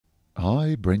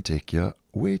Hi, BrenTech here,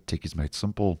 where tech is made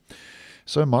simple.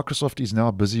 So Microsoft is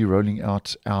now busy rolling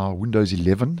out our Windows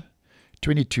 11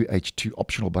 22H2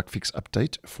 optional bug fix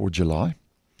update for July.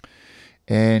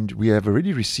 And we have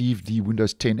already received the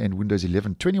Windows 10 and Windows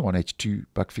 11 21H2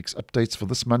 bug fix updates for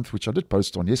this month, which I did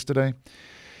post on yesterday.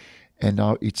 And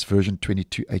now it's version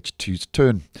 22H2's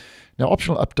turn. Now,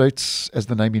 optional updates, as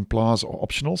the name implies, are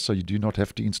optional, so you do not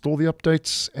have to install the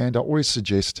updates. And I always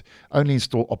suggest only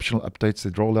install optional updates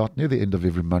that roll out near the end of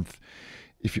every month.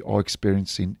 If you are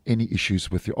experiencing any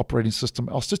issues with your operating system,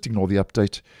 I'll just ignore the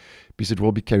update because it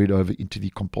will be carried over into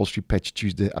the compulsory Patch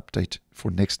Tuesday update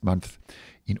for next month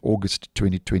in August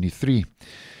 2023.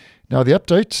 Now, the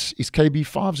update is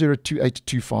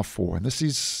KB5028254, and this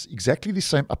is exactly the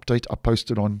same update I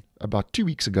posted on about 2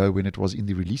 weeks ago when it was in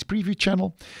the release preview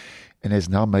channel and has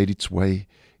now made its way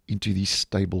into the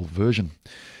stable version.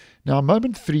 Now,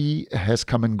 Moment 3 has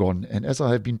come and gone, and as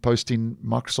I have been posting,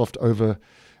 Microsoft over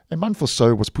a month or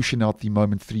so was pushing out the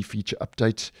Moment 3 feature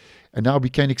update, and now we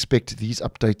can expect these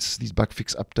updates, these bug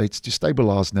fix updates, to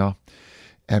stabilize now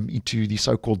into the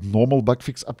so-called normal bug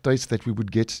fix updates that we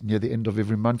would get near the end of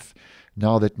every month,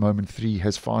 now that Moment 3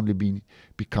 has finally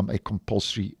become a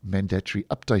compulsory mandatory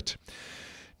update.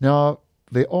 Now,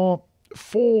 there are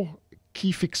 4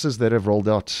 key fixes that have rolled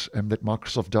out that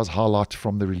Microsoft does highlight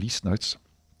from the release notes.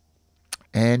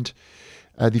 And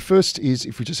the first is,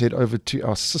 if we just head over to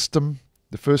our system,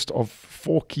 the first of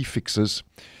 4 key fixes,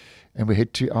 and we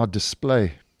head to our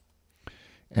display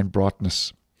and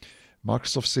brightness.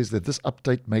 Microsoft says that this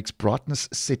update makes brightness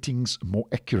settings more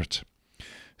accurate.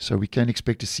 So we can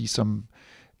expect to see some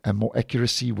more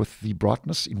accuracy with the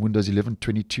brightness in Windows 11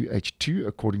 22H2,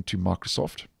 according to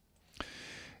Microsoft.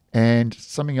 And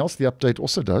something else the update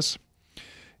also does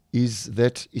is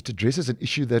that it addresses an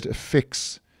issue that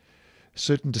affects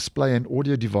certain display and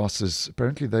audio devices.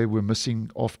 Apparently they were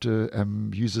missing after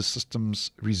user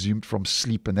systems resumed from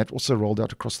sleep, and that also rolled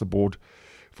out across the board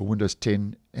for Windows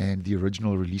 10 and the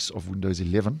original release of Windows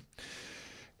 11.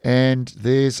 And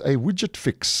there's a widget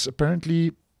fix.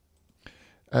 Apparently,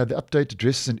 the update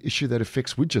addresses an issue that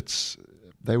affects widgets.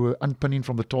 They were unpinning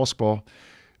from the taskbar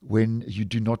when you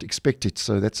do not expect it.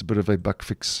 So that's a bit of a bug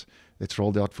fix that's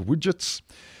rolled out for widgets.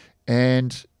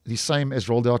 And the same as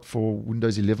rolled out for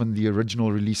Windows 11, the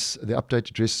original release, the update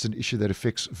addresses an issue that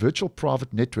affects virtual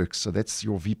private networks. So that's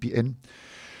your VPN.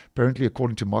 Apparently,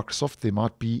 according to Microsoft, there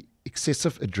might be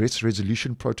excessive address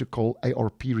resolution protocol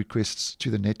ARP requests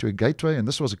to the network gateway, and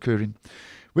this was occurring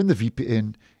when the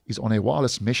VPN is on a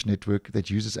wireless mesh network that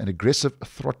uses an aggressive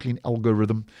throttling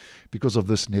algorithm. Because of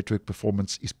this, network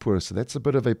performance is poor. So that's a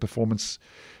bit of a performance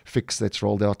fix that's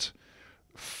rolled out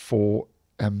for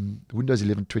Windows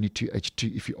 11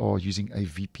 22H2 if you are using a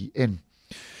VPN.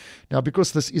 Now,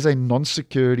 because this is a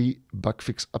non-security bug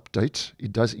fix update,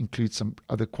 it does include some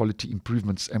other quality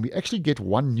improvements, and we actually get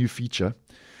one new feature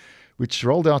which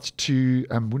rolled out to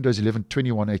Windows 11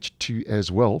 21H2 as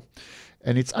well.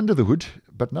 And it's under the hood,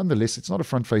 but nonetheless, it's not a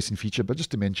front-facing feature, but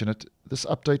just to mention it, this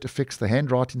update affects the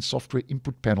Handwriting Software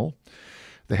Input Panel,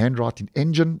 the Handwriting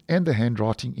Engine, and the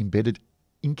Handwriting Embedded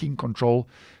Inking Control.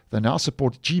 They now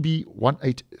support GB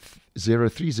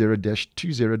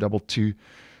 18030-2022,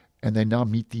 and they now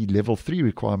meet the level 3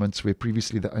 requirements, where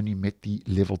previously they only met the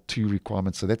level 2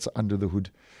 requirements. So that's under the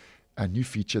hood, a new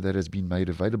feature that has been made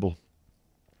available.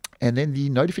 And then the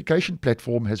notification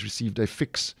platform has received a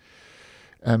fix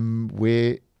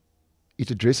where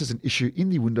it addresses an issue in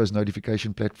the Windows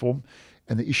notification platform,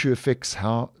 and the issue affects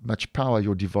how much power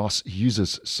your device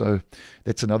uses. So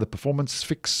that's another performance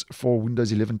fix for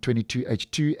Windows 11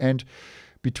 22H2. And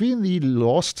between the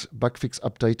last bug fix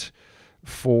update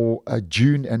for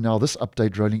June and now this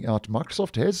update rolling out,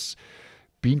 Microsoft has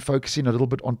been focusing a little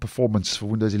bit on performance for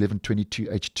Windows 11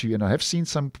 22H2, and I have seen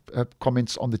some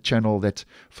comments on the channel that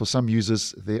for some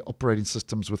users, their operating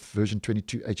systems with version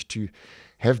 22H2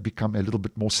 have become a little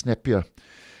bit more snappier.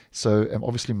 So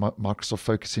obviously Microsoft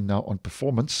focusing now on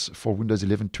performance for Windows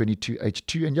 11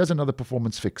 22H2, and here's another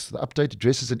performance fix. The update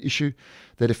addresses an issue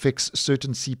that affects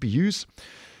certain CPUs.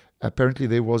 Apparently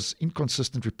there was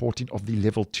inconsistent reporting of the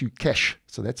level 2 cache,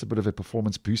 so that's a bit of a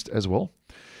performance boost as well.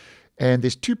 And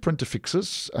there's 2 printer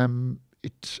fixes.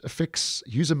 It affects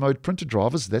user mode printer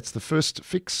drivers. That's the first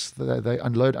fix. They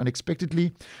unload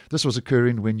unexpectedly. This was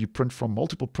occurring when you print from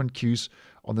multiple print queues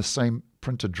on the same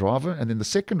printer driver. And then the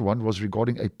second one was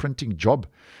regarding a printing job,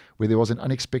 where there was an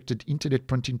unexpected internet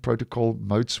printing protocol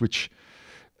mode switch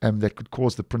that could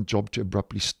cause the print job to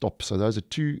abruptly stop. So those are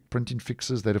 2 printing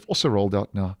fixes that have also rolled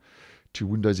out now to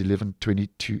Windows 11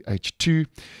 22H2.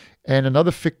 And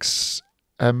another fix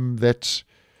that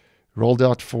rolled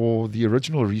out for the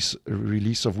original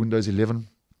release of Windows 11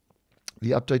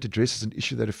 The update addresses an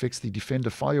issue that affects the Defender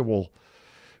firewall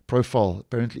profile.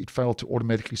 Apparently, it failed to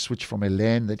automatically switch from a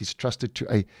LAN that is trusted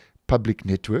to a public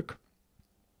network.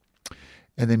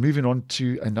 And then moving on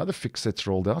to another fix that's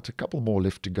rolled out, a couple more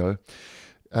left to go.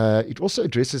 It also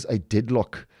addresses a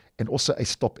deadlock and also a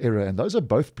stop error, and those are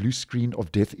both blue screen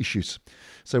of death issues.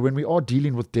 So when we are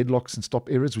dealing with deadlocks and stop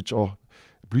errors, which are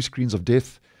blue screens of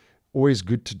death, always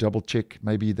good to double check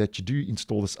maybe that you do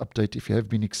install this update if you have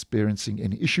been experiencing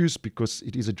any issues, because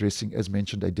it is addressing, as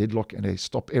mentioned, a deadlock and a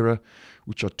stop error,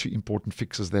 which are two important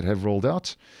fixes that have rolled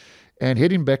out. And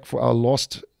heading back for our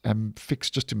last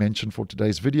fix, just to mention for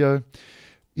today's video,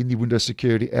 in the Windows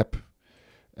Security app,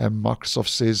 Microsoft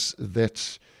says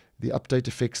that the update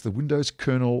affects the Windows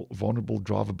kernel vulnerable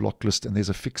driver block list, and there's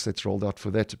a fix that's rolled out for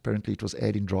that. Apparently it was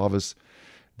adding drivers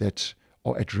that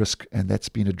are at risk, and that's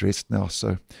been addressed now.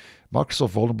 So Microsoft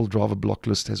vulnerable driver block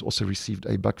list has also received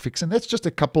a bug fix, and that's just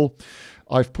a couple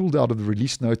I've pulled out of the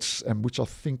release notes, which I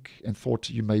think and thought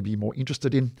you may be more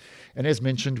interested in. And as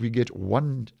mentioned, we get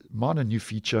one minor new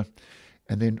feature,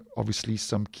 and then obviously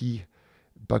some key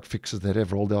bug fixes that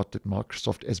have rolled out that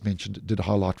Microsoft, as mentioned, did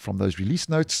highlight from those release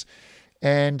notes.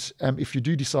 And if you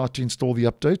do decide to install the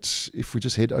updates, if we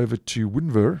just head over to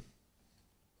WinVer,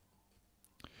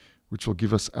 which will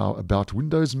give us our About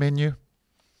Windows menu,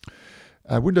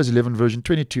 Windows 11 version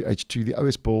 22H2, the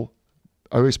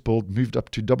OS build moved up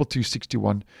to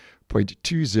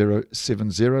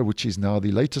 2261.2070, which is now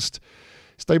the latest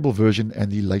stable version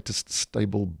and the latest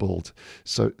stable build.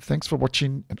 So thanks for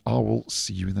watching, and I will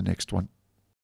see you in the next one.